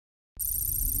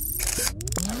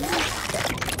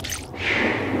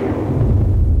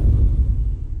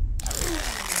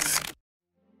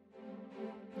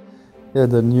Yeah,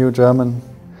 the new German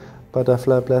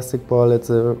Butterfly plastic ball,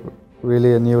 it's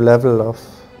really a new level of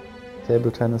table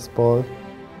tennis ball,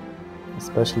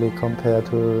 especially compared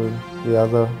to the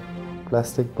other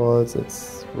plastic balls.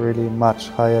 It's really much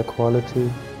higher quality,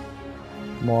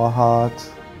 more hard,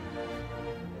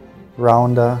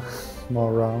 rounder,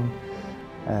 more round,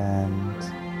 and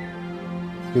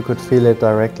you could feel it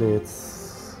directly.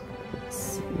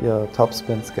 Your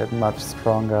topspins get much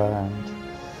stronger, and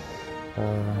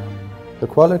the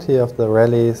quality of the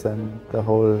rallies and the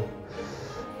whole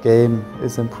game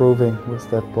is improving with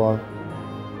that ball.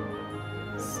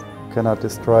 You cannot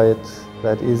destroy it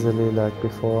that easily like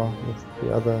before with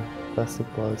the other plastic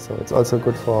balls. So it's also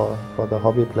good for the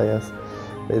hobby players.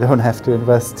 They don't have to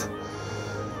invest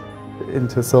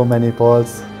into so many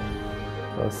balls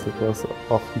because it was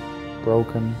often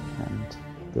broken, and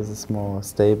this is more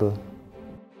stable.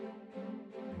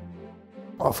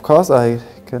 Of course, I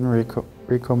can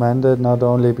recommend it, not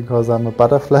only because I'm a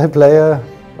butterfly player,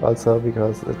 also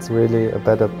because it's really a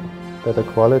better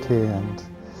quality, and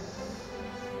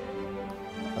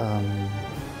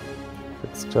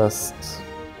it's just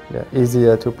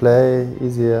easier to play,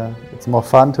 it's more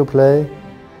fun to play,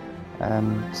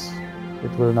 and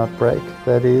it will not break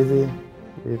that easy,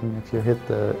 even if you hit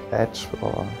the edge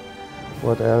or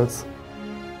what else.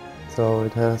 So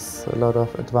it has a lot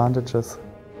of advantages.